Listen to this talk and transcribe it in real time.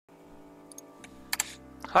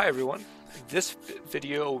Hi everyone, this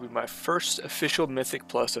video will be my first official Mythic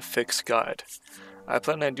Plus affix guide. I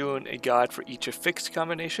plan on doing a guide for each affix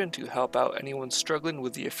combination to help out anyone struggling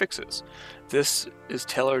with the affixes. This is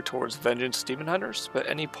tailored towards Vengeance Demon Hunters, but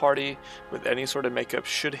any party with any sort of makeup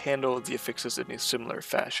should handle the affixes in a similar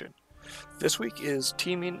fashion. This week is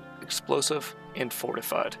Teeming, Explosive, and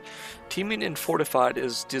Fortified. Teeming and Fortified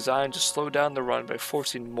is designed to slow down the run by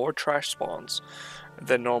forcing more trash spawns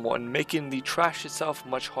than normal and making the trash itself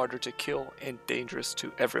much harder to kill and dangerous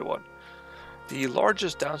to everyone. The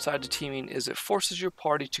largest downside to teaming is it forces your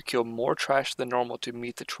party to kill more trash than normal to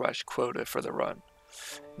meet the trash quota for the run.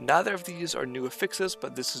 Neither of these are new affixes,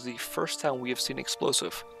 but this is the first time we have seen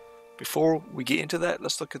Explosive. Before we get into that,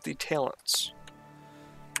 let's look at the talents.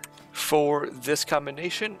 For this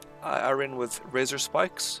combination, I ran with Razor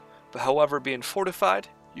Spikes, but however, being Fortified,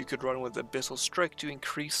 you could run with Abyssal Strike to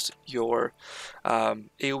increase your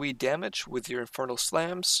AoE damage with your Infernal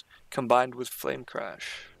Slams combined with Flame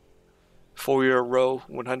Crash. For your row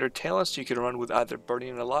 100 talents, you can run with either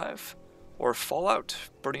Burning Alive or Fallout.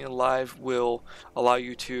 Burning Alive will allow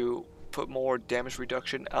you to put more damage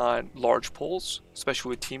reduction on large pulls,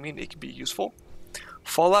 especially with teaming, it can be useful.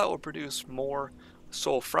 Fallout will produce more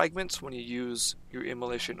soul fragments when you use your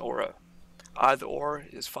Immolation Aura. Either or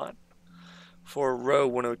is fine. For row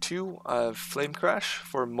 102, I have Flame Crash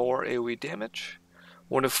for more AoE damage.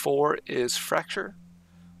 104 is Fracture.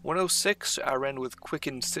 106, I ran with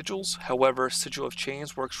Quickened Sigils, however, Sigil of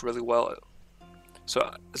Chains works really well.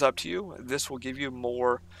 So it's up to you. This will give you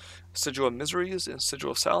more Sigil of Miseries and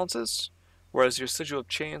Sigil of Silences, whereas your Sigil of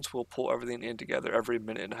Chains will pull everything in together every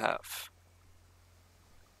minute and a half.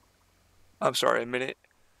 I'm sorry, a minute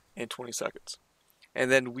and 20 seconds. And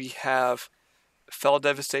then we have Fell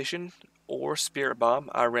Devastation or Spirit Bomb.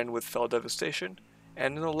 I ran with Fell Devastation.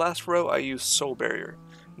 And in the last row, I used Soul Barrier.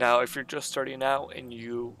 Now, if you're just starting out and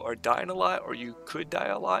you are dying a lot, or you could die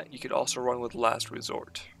a lot, you could also run with Last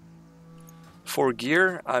Resort. For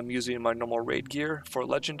gear, I'm using my normal raid gear. For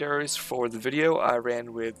legendaries, for the video, I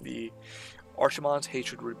ran with the Archimonde's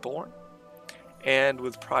Hatred Reborn and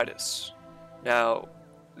with Pridus. Now,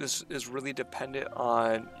 this is really dependent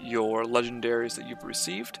on your legendaries that you've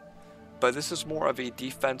received, but this is more of a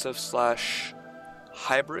defensive slash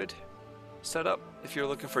hybrid setup. If you're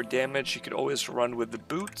looking for damage, you could always run with the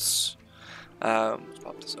boots. Let's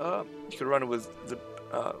pop this up. You could run with the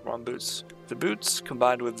wrong boots. The boots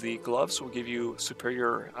combined with the gloves will give you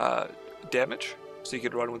superior damage, so you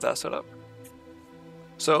could run with that setup.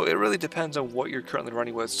 So it really depends on what you're currently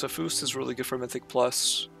running with. Safus is really good for Mythic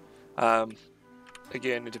Plus.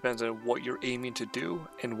 Again, it depends on what you're aiming to do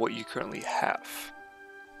and what you currently have.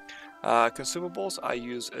 Consumables, I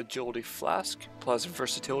use Agility Flask plus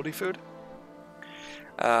Versatility Food.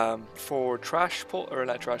 For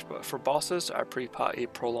for bosses, I pre-pot a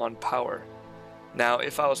Prolonged Power. Now,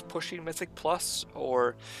 if I was pushing Mythic Plus,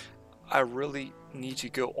 or I really need to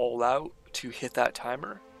go all out to hit that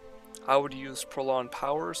timer, I would use Prolonged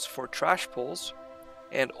Powers for trash pulls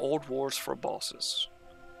and Old Wars for bosses.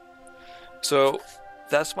 So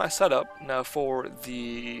that's my setup. Now for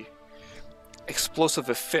the Explosive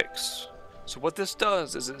Affix. So what this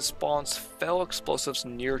does is it spawns fell explosives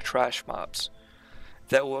near trash mobs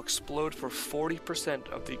that will explode for 40%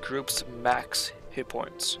 of the group's max hit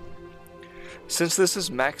points. Since this is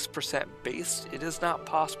max percent based, it is not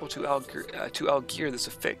possible to outgear this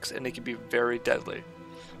affix, and it can be very deadly.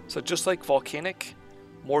 So just like Volcanic,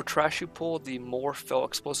 more trash you pull, the more fell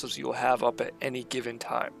explosives you will have up at any given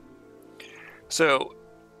time. So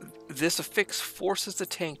this affix forces the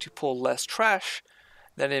tank to pull less trash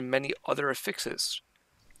than in many other affixes.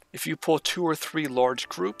 If you pull 2 or 3 large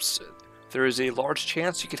groups, there is a large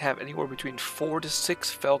chance you could have anywhere between 4 to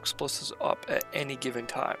 6 fell explosives up at any given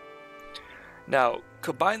time. Now,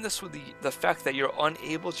 combine this with the fact that you're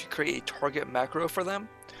unable to create a target macro for them,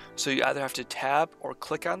 so you either have to tab or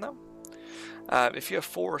click on them. If you have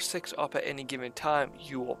 4 or 6 up at any given time,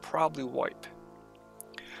 you will probably wipe.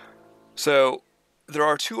 So there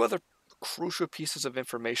are 2 other crucial pieces of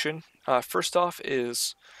information. First off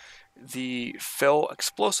is the fell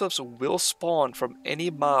explosives will spawn from any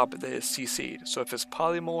mob that is CC'd. So if it's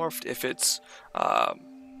polymorphed,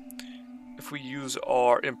 if we use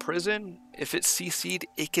our imprison, if it's CC'd,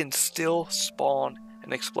 it can still spawn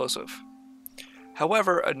an explosive.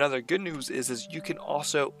 However, another good news is you can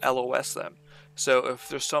also LOS them. So if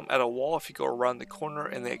there's some at a wall, if you go around the corner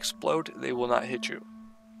and they explode, they will not hit you.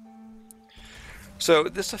 So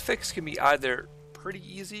this affix can be either pretty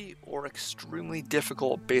easy or extremely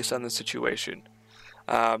difficult based on the situation.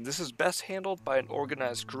 This is best handled by an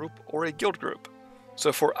organized group or a guild group.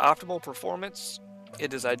 So for optimal performance,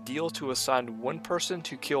 it is ideal to assign one person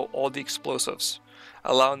to kill all the explosives,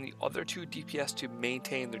 allowing the other 2 DPS to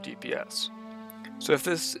maintain their DPS. So if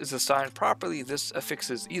this is assigned properly, this affix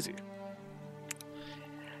is easy.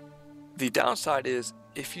 The downside is,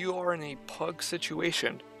 if you are in a pug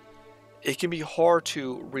situation, it can be hard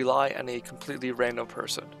to rely on a completely random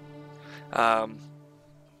person.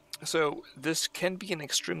 So this can be an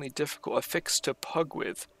extremely difficult affix to pug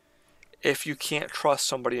with if you can't trust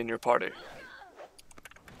somebody in your party.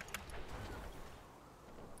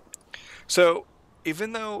 So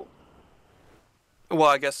even though, well,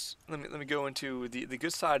 I guess let me go into the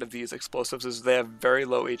good side of these explosives is they have very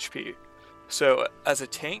low HP. So as a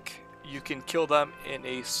tank, you can kill them in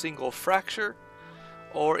a single fracture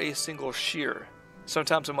or a single shear.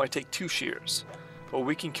 Sometimes it might take 2 shears, but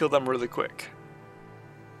we can kill them really quick.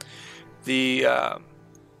 The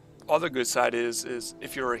other good side is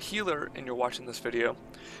if you're a healer and you're watching this video,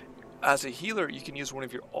 as a healer you can use one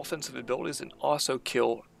of your offensive abilities and also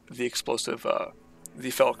kill the explosive,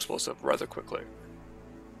 the fell explosive rather quickly.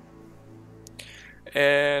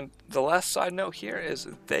 And the last side note here is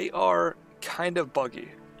they are kind of buggy.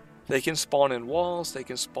 They can spawn in walls, they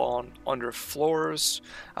can spawn under floors.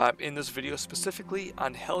 In this video specifically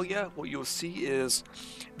on Helya, what you'll see is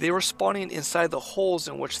they were spawning inside the holes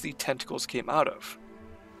in which the tentacles came out of.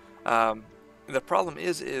 The problem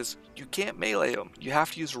is you can't melee them. You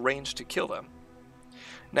have to use range to kill them.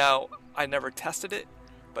 Now, I never tested it,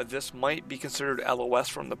 but this might be considered LOS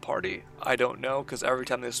from the party. I don't know, because every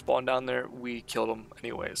time they spawn down there, we killed them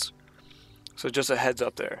anyways. So just a heads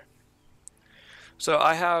up there. So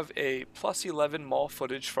I have a +11 mall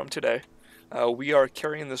footage from today. We are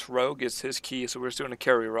carrying this rogue, it's his key, so we're just doing a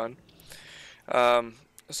carry run.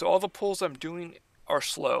 So all the pulls I'm doing are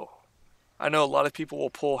slow. I know a lot of people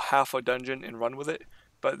will pull half a dungeon and run with it,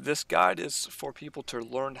 but this guide is for people to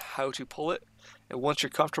learn how to pull it. And once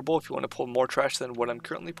you're comfortable, if you want to pull more trash than what I'm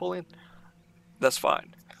currently pulling, that's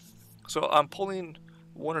fine. So I'm pulling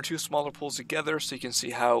 1 or 2 smaller pulls together so you can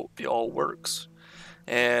see how it all works.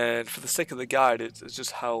 And for the sake of the guide, it's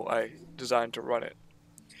just how I designed to run it.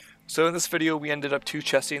 So in this video, we ended up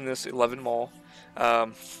 2-chesting this 11 mall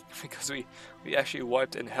because we actually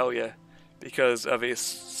wiped in Helya because of a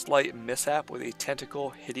slight mishap with a tentacle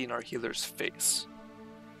hitting our healer's face.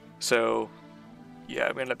 So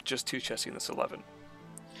yeah, we ended up just 2-chesting this 11.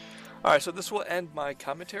 Alright, so this will end my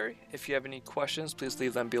commentary. If you have any questions, please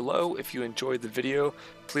leave them below. If you enjoyed the video,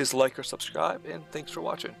 please like or subscribe, and thanks for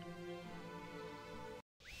watching.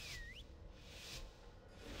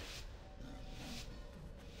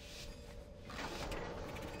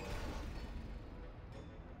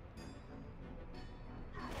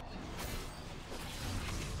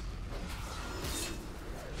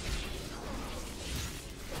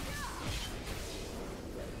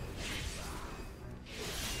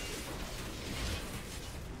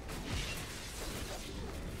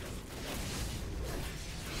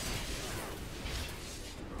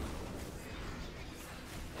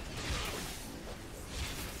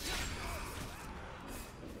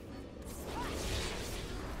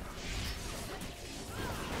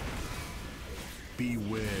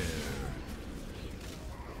 Beware.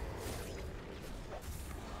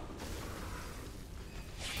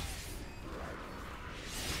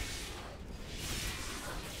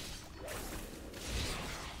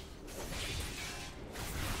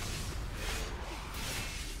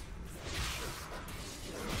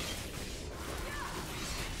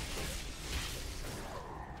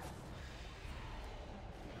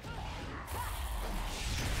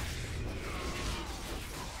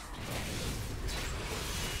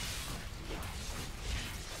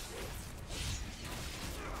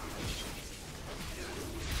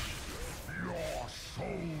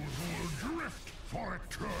 For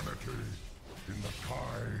eternity in the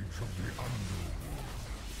tides of the underworld.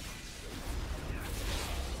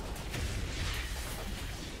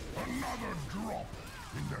 Another drop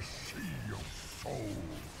in the sea of souls.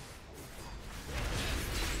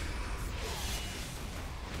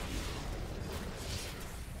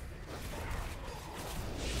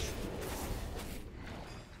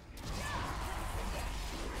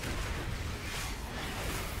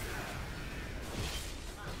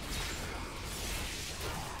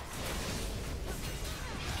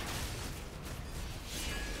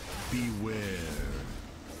 Beware.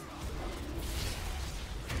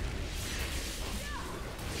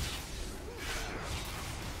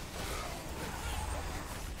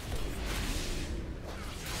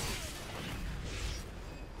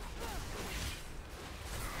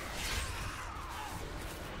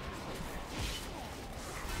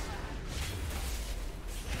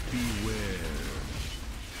 Beware.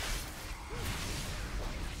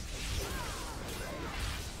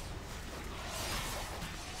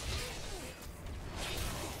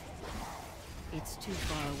 too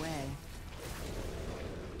far away.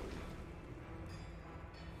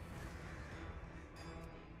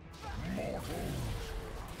 Mortals,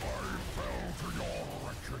 I fell to your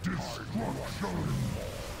wretched destruction.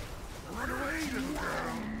 Run away, little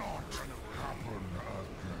girl! Not happen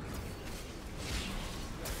again.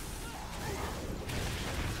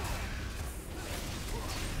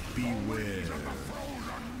 Beware. The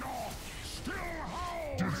frozen north still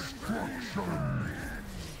howl. Destruction.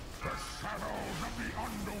 The shadows of the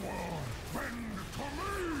underworld bend to me.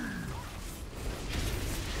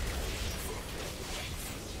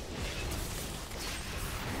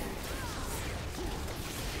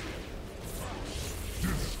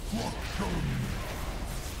 Destruction!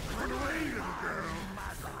 Run away, little girl!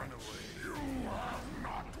 Run away! You have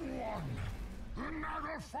not won! The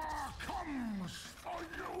Naglfar comes for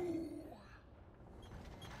you!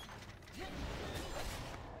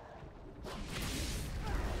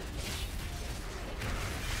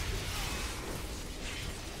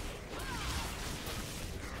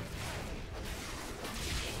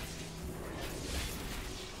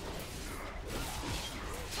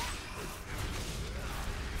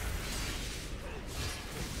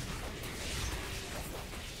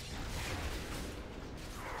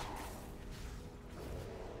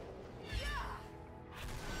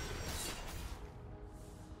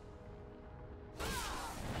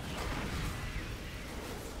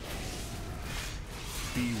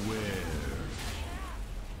 Beware.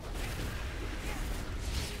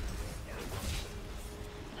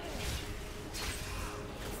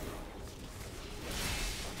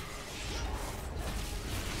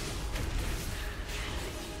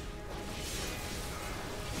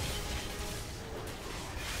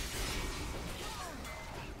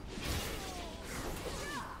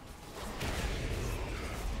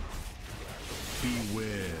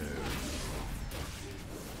 Beware.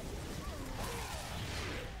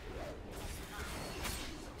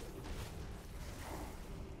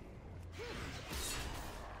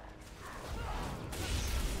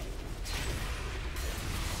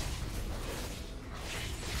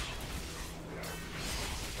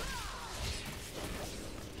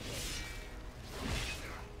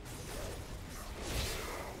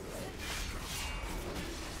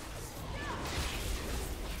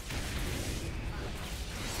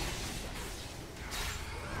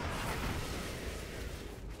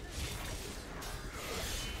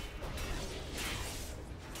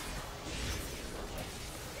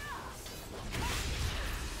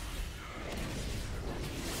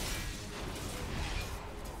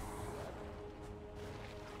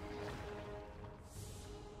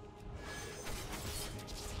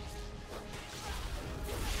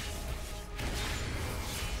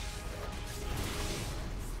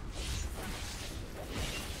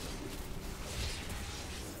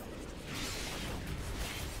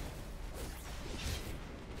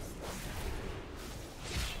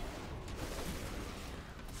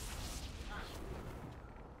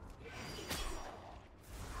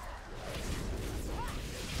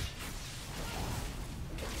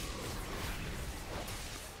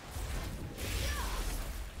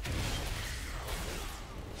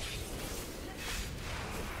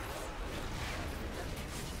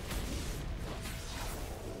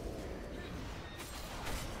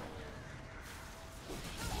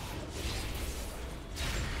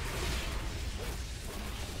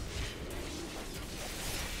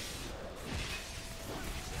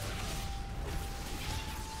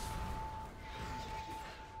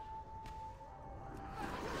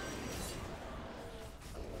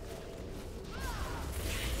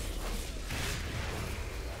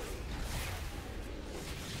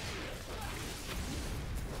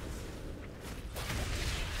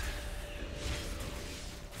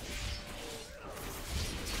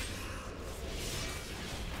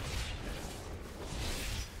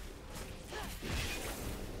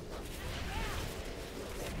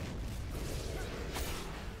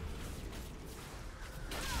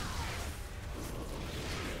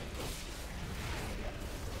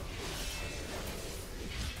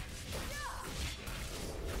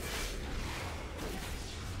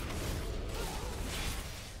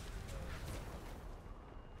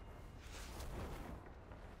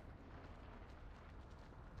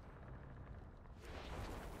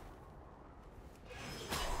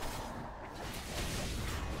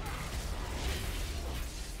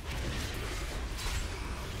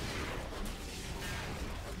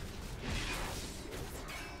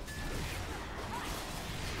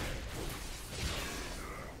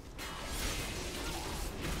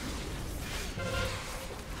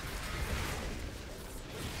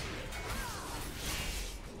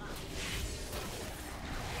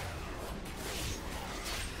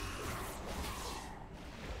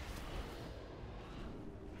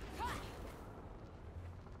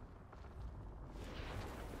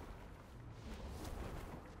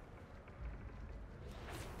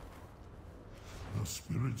 The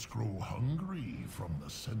spirits grow hungry from the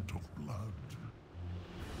scent of blood.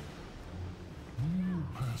 New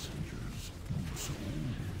passengers, new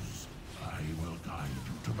souls. I will guide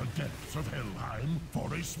you to the depths of Helheim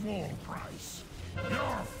for a small price.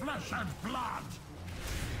 Your flesh and blood!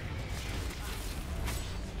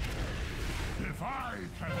 If I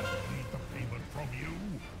cannot need the payment from you,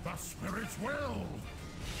 the spirits will!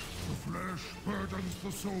 The flesh burdens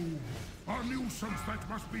the soul, a nuisance that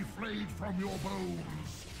must be flayed from your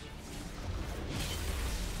bones.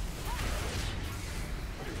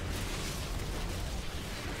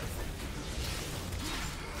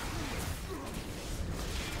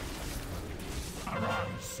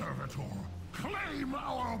 Arise, servitor! Claim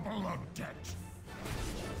our blood debt!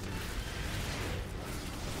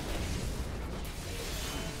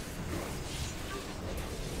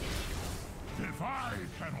 If I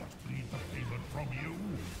cannot plead the payment from you,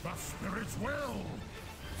 the spirits will!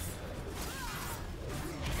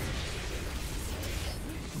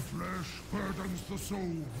 The flesh burdens the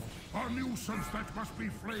soul, a nuisance that must be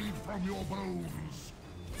flayed from your bones.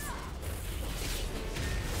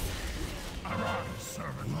 Arise,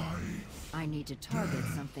 servant. I need to target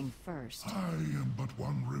something first. I am but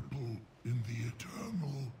one ripple in the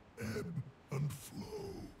eternal ebb and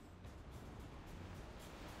flow.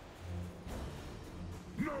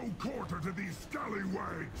 No quarter to these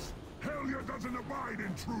scallywags! Helya doesn't abide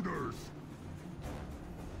intruders!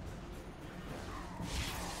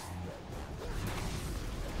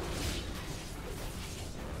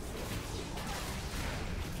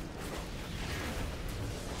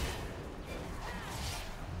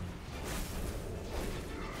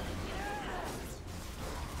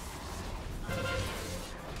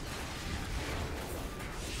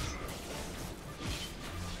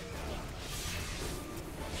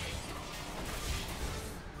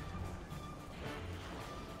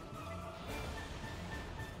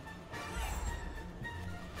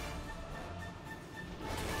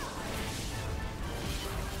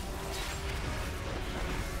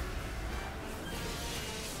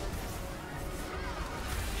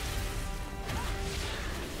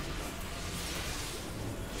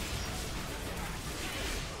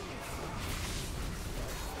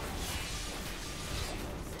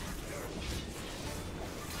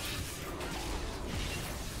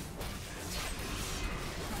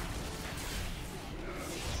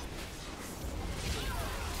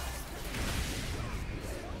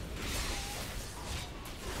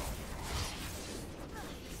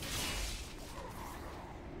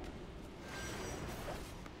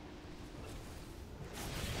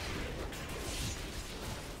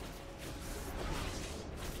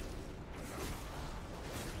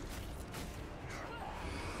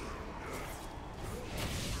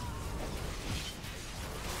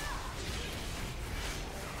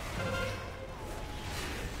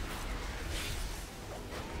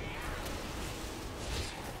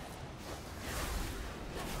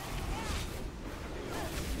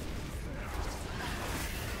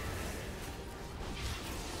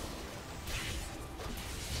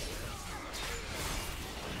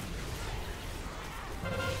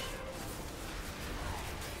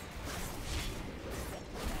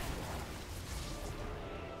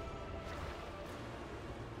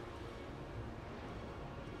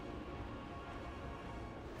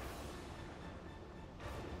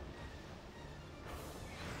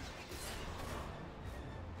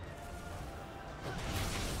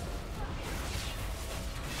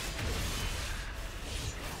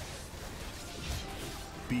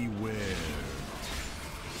 Beware.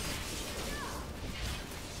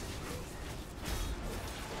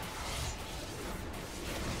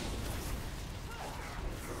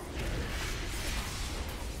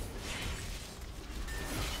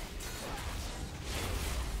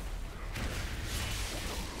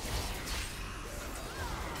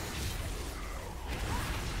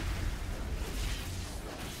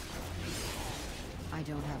 I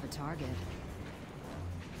don't have a target.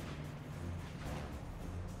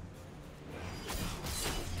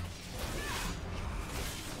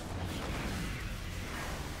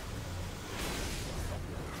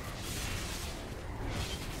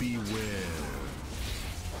 Beware.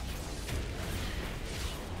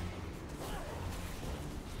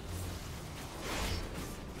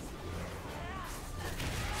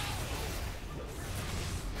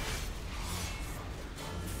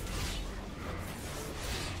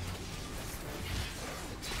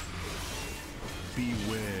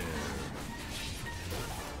 Beware.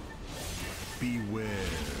 Beware.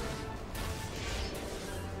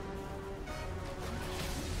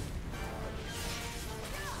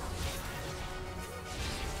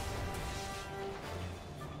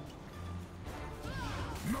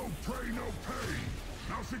 pray, no pay.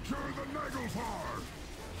 Now secure the Naglfar.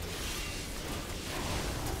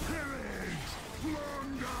 Pillage!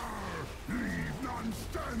 Plunder! Leave none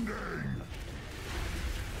standing!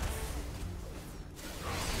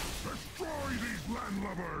 Destroy these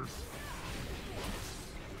landlubbers!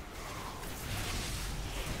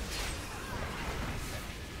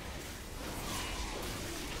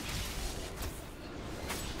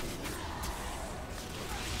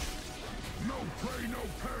 No pray, no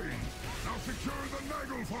pay! Now secure the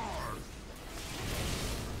Naglfar!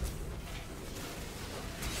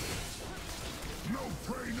 No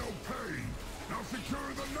pray, no pay! Now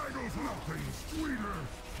secure the Naglfar! Nothing sweeter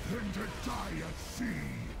than to die at sea!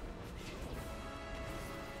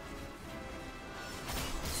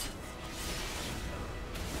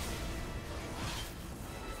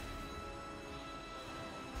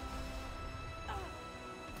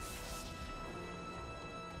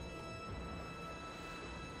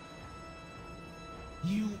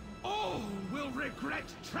 You all will regret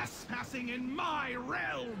trespassing in my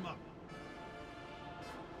realm!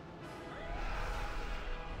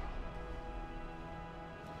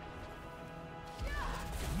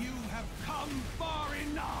 You have come far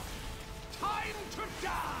enough! Time to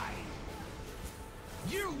die!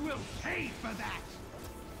 You will pay for that!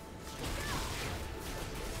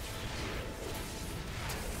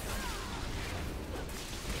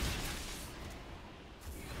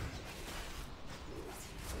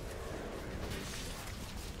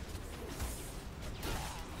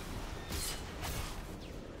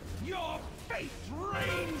 Your fate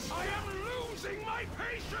reigns! I am losing my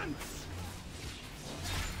patience!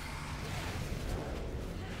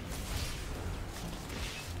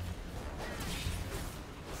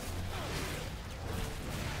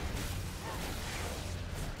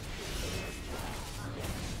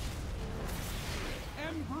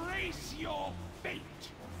 Embrace your fate,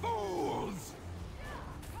 fools!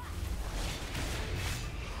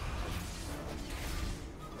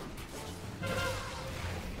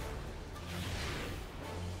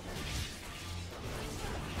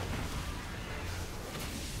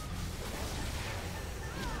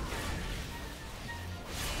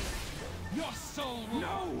 Your soul will...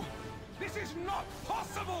 No! This is not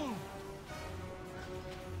possible!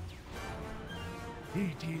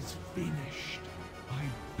 It is finished. I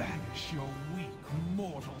banish your weak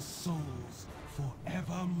mortal souls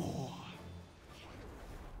forevermore.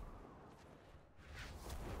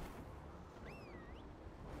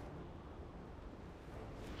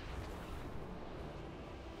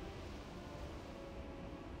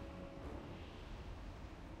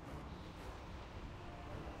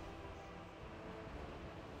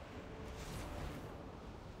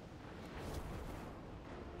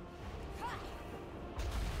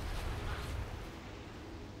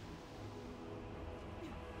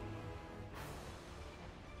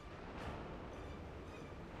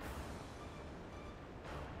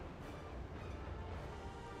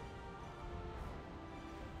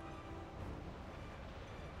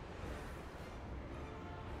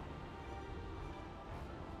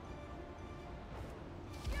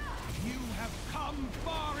 You have come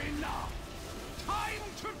far enough! Time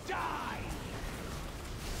to die!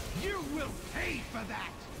 You will pay for that!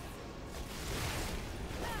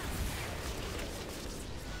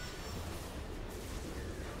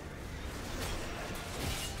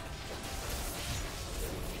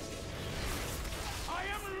 I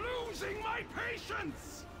am losing my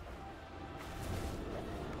patience!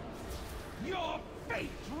 Your fate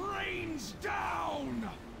rains down!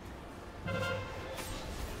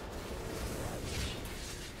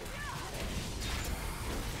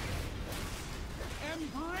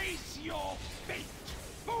 Embrace your fate,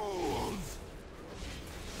 fools!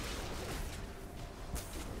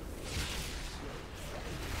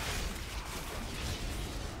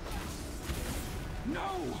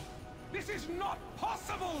 No! This is not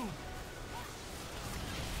possible!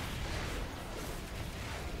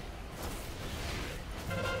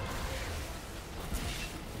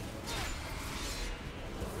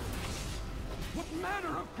 What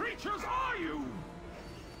manner of creatures are you?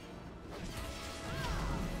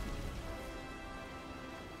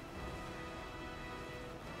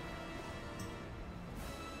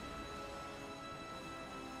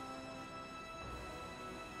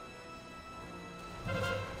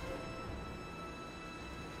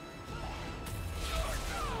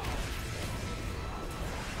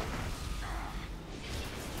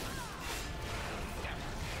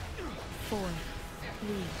 Four,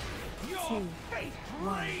 three, Your two, fate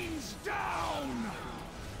one. rains down!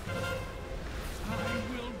 I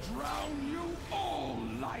will drown you all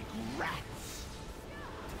like rats!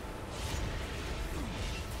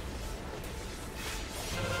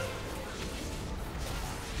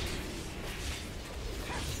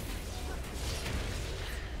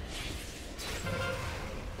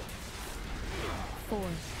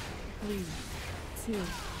 2,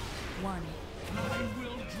 1. I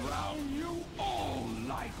will drown you all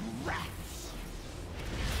like rats!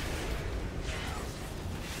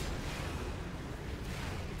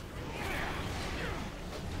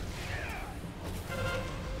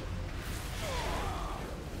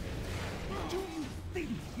 Do you think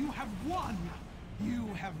you have won? You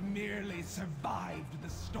have merely survived the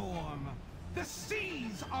storm. The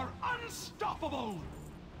seas are unstoppable!